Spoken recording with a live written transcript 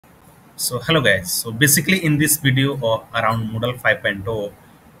So hello guys. So basically in this video around Moodle 5.0,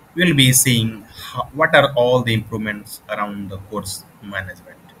 we'll be seeing what are all the improvements around the course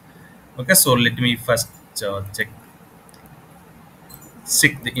management. Okay, so let me first check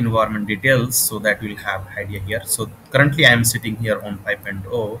the environment details so that we'll have idea here. So currently I am sitting here on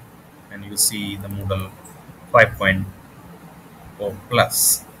 5.0 and you see the Moodle 5.0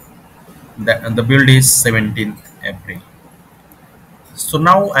 plus. The build is 17th April. So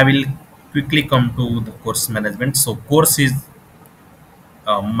now I will quickly come to the course management. So course is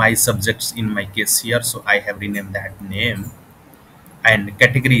my subjects in my case here, so I have renamed that name, and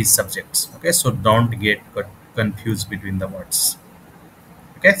category is subjects. Okay, so don't get confused between the words.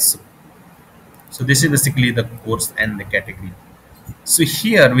 Okay, so this is basically the course and the category. So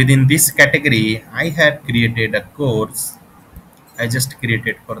here within this category I have created a course. I just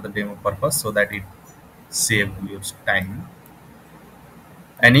created for the demo purpose so that it save your time.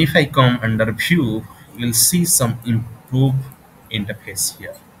 And if I come under view, you'll see some improved interface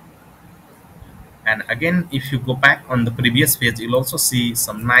here. And again, if you go back on the previous page, you'll also see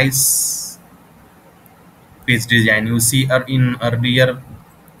some nice page design. You see in earlier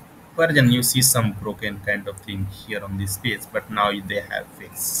version you see some broken kind of thing here on this page, but now they have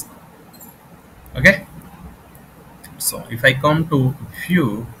fixed. Okay, so if I come to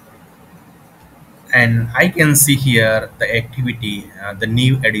view, and I can see here the activity, the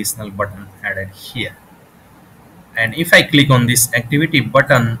new additional button added here. And if I click on this activity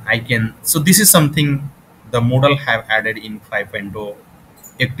button, I can, so this is something the Moodle have added in 5.0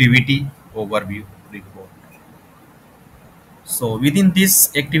 activity overview report. So within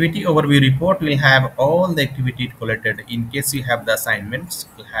this activity overview report, we'll have all the activity collected. In case you have the assignments,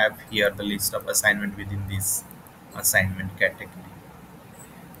 we'll have here the list of assignment within this assignment category.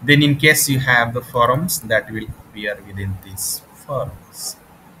 Then in case you have the forums, that will appear within these forums.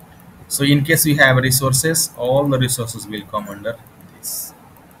 So in case you have resources, all the resources will come under this.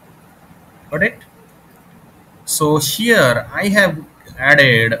 Got it? So here I have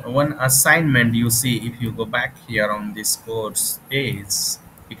added one assignment. You see, if you go back here on this course page,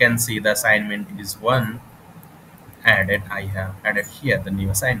 you can see the assignment is one added. I have added here the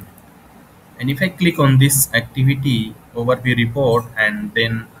new assignment. And if I click on this activity overview report and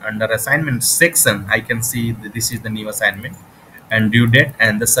then under assignment section, I can see that this is the new assignment and due date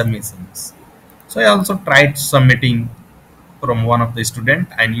and the submissions. So I also tried submitting from one of the student,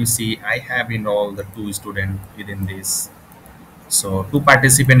 and you see I have enrolled the two students within this. So two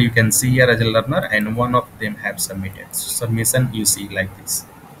participants you can see here as a learner, and one of them have submitted. So submission you see like this,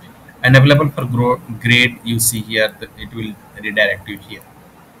 and available for grade you see here that it will redirect you here.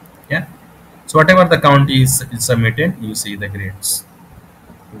 Yeah, so whatever the count is submitted, you see the grades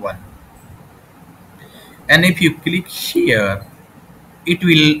one. And if you click here, it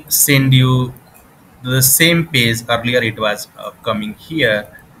will send you the same page. Earlier it was coming here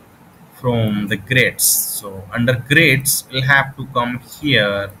from the grades. So under grades we'll have to come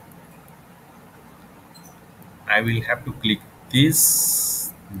here. I will have to click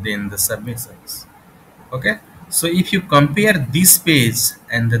this, then the submissions. Okay, so if you compare this page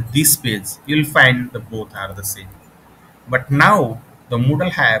and this page, you'll find the both are the same. But now the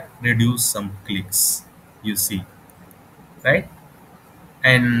Moodle have reduced some clicks, you see, right?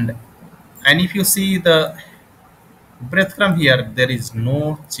 And if you see the breadcrumb here, there is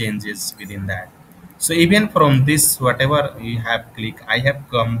no changes within that. So even from this, whatever you have clicked, I have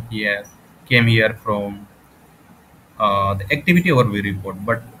came here from the activity overview report.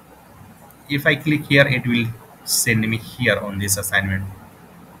 But if I click here, it will send me here on this assignment.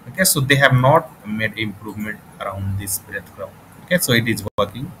 Okay, so they have not made improvement around this breadcrumb. Okay, so it is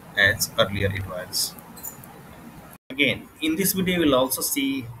working as earlier it was. Again, in this video, we'll also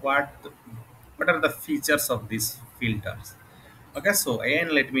see what are the features of these filters. Okay, so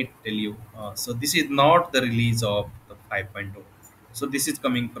again, let me tell you. So this is not the release of the 5.0. So this is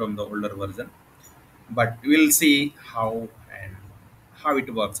coming from the older version, but we'll see how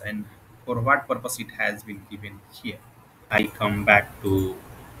it works and for what purpose it has been given here. I come back to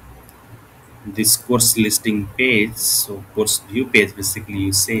this course listing page. So course view page, basically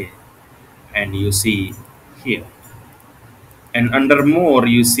you say, and you see here, and under more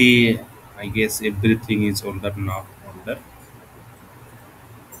you see, I guess everything is older, not older.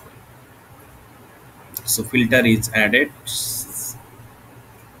 So filter is added,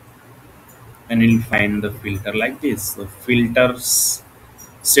 and you'll find the filter like this. So filters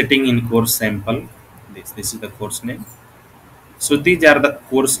setting in course sample, this is the course name. So these are the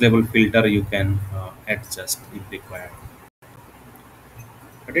course level filter you can adjust if required.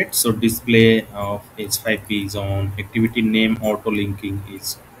 Okay, so display of H5P is on, activity name auto linking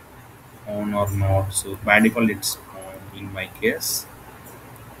is on or not. So by default it's on in my case.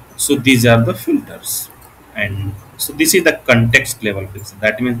 So these are the filters, and so this is the context level filter.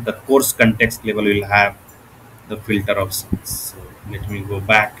 That means the course context level will have the filter options. So let me go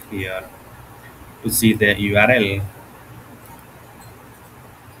back here to see the URL.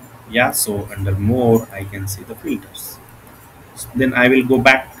 Yeah, so under more I can see the filters. So then I will go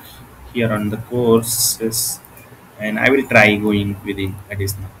back here on the courses, and I will try going within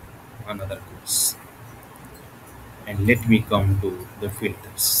additional another course, and let me come to the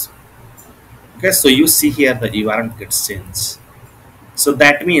filters. Okay, so you see here the URL gets changed. So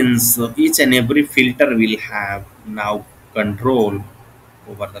that means each and every filter will have now control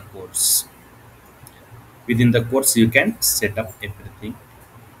over the course. Within the course, you can set up everything,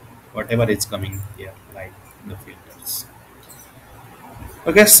 whatever is coming here, like the filters.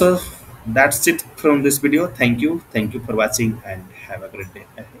 Okay, so that's it from this video. Thank you for watching, and have a great day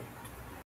ahead.